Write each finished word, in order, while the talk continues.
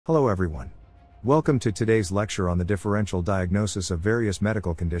Hello everyone. Welcome to today's lecture on the differential diagnosis of various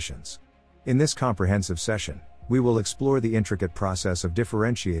medical conditions. In this comprehensive session, we will explore the intricate process of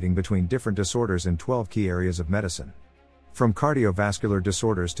differentiating between different disorders in 12 key areas of medicine. From cardiovascular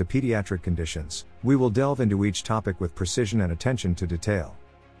disorders to pediatric conditions, we will delve into each topic with precision and attention to detail.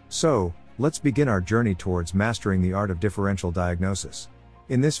 So, let's begin our journey towards mastering the art of differential diagnosis.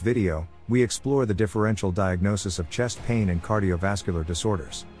 In this video, we explore the differential diagnosis of chest pain and cardiovascular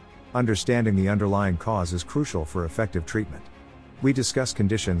disorders. Understanding the underlying cause is crucial for effective treatment. We discuss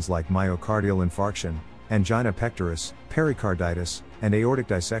conditions like myocardial infarction, angina pectoris, pericarditis, and aortic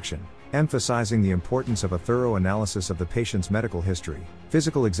dissection, emphasizing the importance of a thorough analysis of the patient's medical history,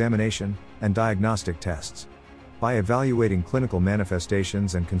 physical examination, and diagnostic tests. By evaluating clinical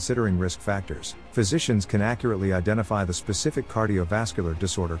manifestations and considering risk factors, physicians can accurately identify the specific cardiovascular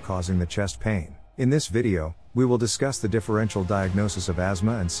disorder causing the chest pain. In this video, we will discuss the differential diagnosis of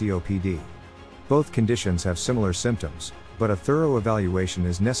asthma and COPD. Both conditions have similar symptoms, but a thorough evaluation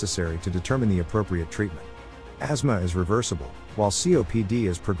is necessary to determine the appropriate treatment. Asthma is reversible, while COPD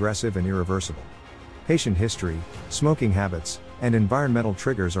is progressive and irreversible. Patient history, smoking habits, and environmental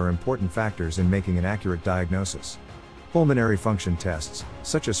triggers are important factors in making an accurate diagnosis. Pulmonary function tests,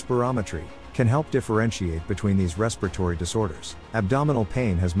 such as spirometry, can help differentiate between these respiratory disorders. Abdominal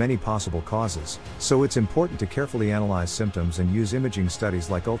pain has many possible causes, so it's important to carefully analyze symptoms and use imaging studies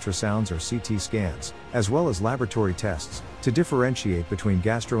like ultrasounds or CT scans, as well as laboratory tests, to differentiate between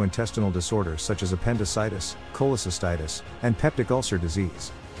gastrointestinal disorders such as appendicitis, cholecystitis, and peptic ulcer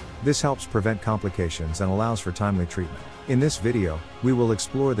disease. This helps prevent complications and allows for timely treatment. In this video, we will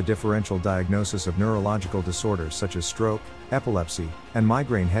explore the differential diagnosis of neurological disorders such as stroke, epilepsy, and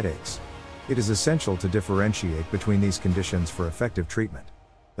migraine headaches. It is essential to differentiate between these conditions for effective treatment.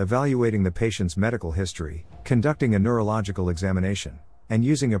 Evaluating the patient's medical history, conducting a neurological examination, and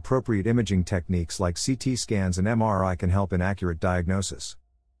using appropriate imaging techniques like CT scans and MRI can help in accurate diagnosis.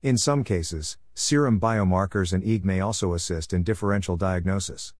 In some cases, serum biomarkers and EEG may also assist in differential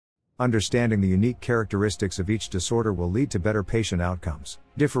diagnosis. Understanding the unique characteristics of each disorder will lead to better patient outcomes.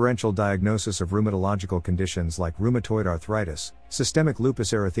 Differential diagnosis of rheumatological conditions like rheumatoid arthritis, systemic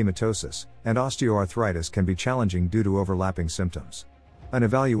lupus erythematosus, and osteoarthritis can be challenging due to overlapping symptoms. An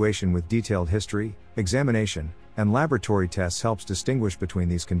evaluation with detailed history, examination, and laboratory tests helps distinguish between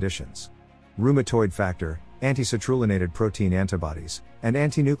these conditions. Rheumatoid factor, anti-citrulline protein antibodies, and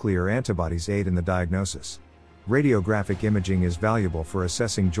antinuclear antibodies aid in the diagnosis. Radiographic imaging is valuable for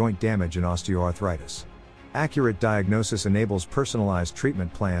assessing joint damage in osteoarthritis. Accurate diagnosis enables personalized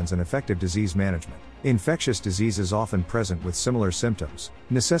treatment plans and effective disease management. Infectious diseases often present with similar symptoms,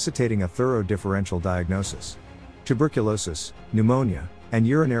 necessitating a thorough differential diagnosis. Tuberculosis, pneumonia, and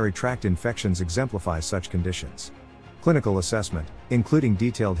urinary tract infections exemplify such conditions. Clinical assessment, including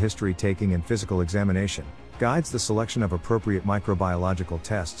detailed history taking and physical examination, guides the selection of appropriate microbiological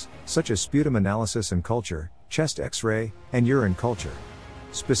tests, such as sputum analysis and culture, chest X-ray, and urine culture.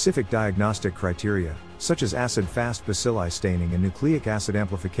 Specific diagnostic criteria, such as acid-fast bacilli staining and nucleic acid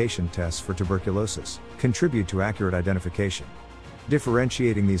amplification tests for tuberculosis, contribute to accurate identification.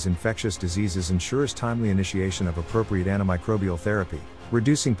 Differentiating these infectious diseases ensures timely initiation of appropriate antimicrobial therapy,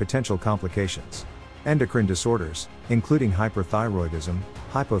 reducing potential complications. Endocrine disorders, including hyperthyroidism,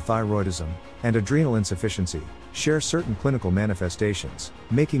 hypothyroidism, and adrenal insufficiency, share certain clinical manifestations,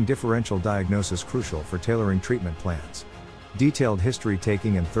 making differential diagnosis crucial for tailoring treatment plans. Detailed history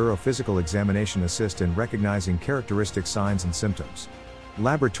taking and thorough physical examination assist in recognizing characteristic signs and symptoms.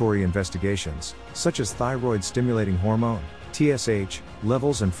 Laboratory investigations, such as thyroid-stimulating hormone, TSH,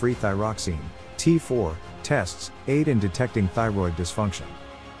 levels and free thyroxine, T4, tests, aid in detecting thyroid dysfunction.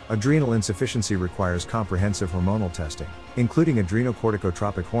 Adrenal insufficiency requires comprehensive hormonal testing, including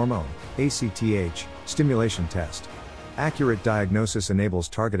adrenocorticotropic hormone, ACTH, stimulation test. Accurate diagnosis enables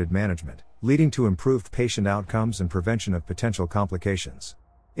targeted management, leading to improved patient outcomes and prevention of potential complications.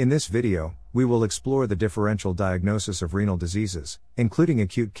 In this video, we will explore the differential diagnosis of renal diseases, including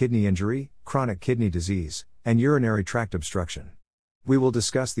acute kidney injury, chronic kidney disease, and urinary tract obstruction. We will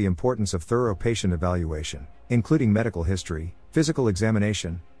discuss the importance of thorough patient evaluation, including medical history, physical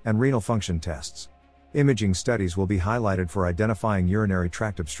examination, and renal function tests. Imaging studies will be highlighted for identifying urinary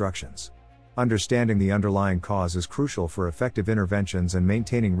tract obstructions. Understanding the underlying cause is crucial for effective interventions and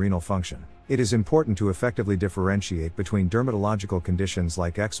maintaining renal function. It is important to effectively differentiate between dermatological conditions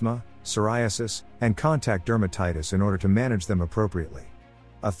like eczema, psoriasis, and contact dermatitis in order to manage them appropriately.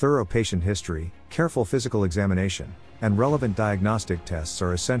 A thorough patient history, careful physical examination, and relevant diagnostic tests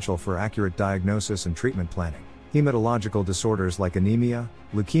are essential for accurate diagnosis and treatment planning. Hematological disorders like anemia,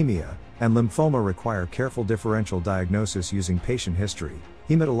 leukemia, and lymphoma require careful differential diagnosis using patient history,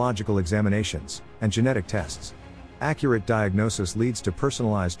 hematological examinations, and genetic tests. Accurate diagnosis leads to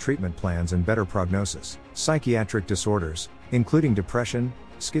personalized treatment plans and better prognosis. Psychiatric disorders, including depression,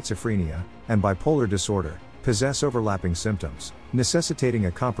 schizophrenia, and bipolar disorder, possess overlapping symptoms, necessitating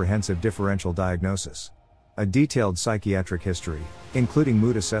a comprehensive differential diagnosis. A detailed psychiatric history, including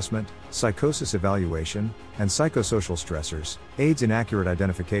mood assessment, psychosis evaluation, and psychosocial stressors, aids in accurate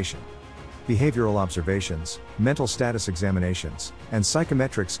identification. Behavioral observations, mental status examinations, and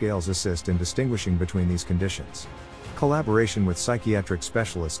psychometric scales assist in distinguishing between these conditions. Collaboration with psychiatric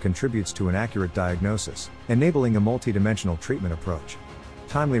specialists contributes to an accurate diagnosis, enabling a multidimensional treatment approach.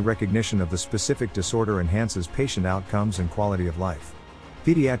 Timely recognition of the specific disorder enhances patient outcomes and quality of life.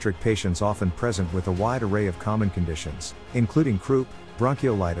 Pediatric patients often present with a wide array of common conditions, including croup,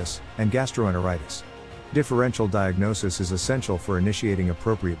 bronchiolitis, and gastroenteritis. Differential diagnosis is essential for initiating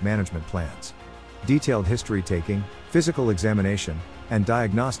appropriate management plans. Detailed history taking, physical examination, and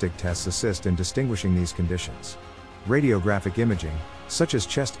diagnostic tests assist in distinguishing these conditions. Radiographic imaging, such as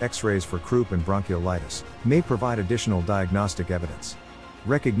chest X-rays for croup and bronchiolitis, may provide additional diagnostic evidence.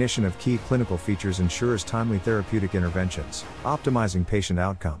 Recognition of key clinical features ensures timely therapeutic interventions, optimizing patient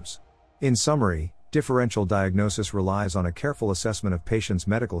outcomes. In summary, differential diagnosis relies on a careful assessment of patients'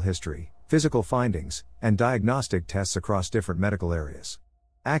 medical history, physical findings, and diagnostic tests across different medical areas.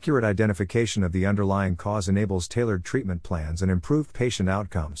 Accurate identification of the underlying cause enables tailored treatment plans and improved patient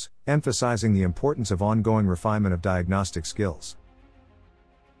outcomes, emphasizing the importance of ongoing refinement of diagnostic skills.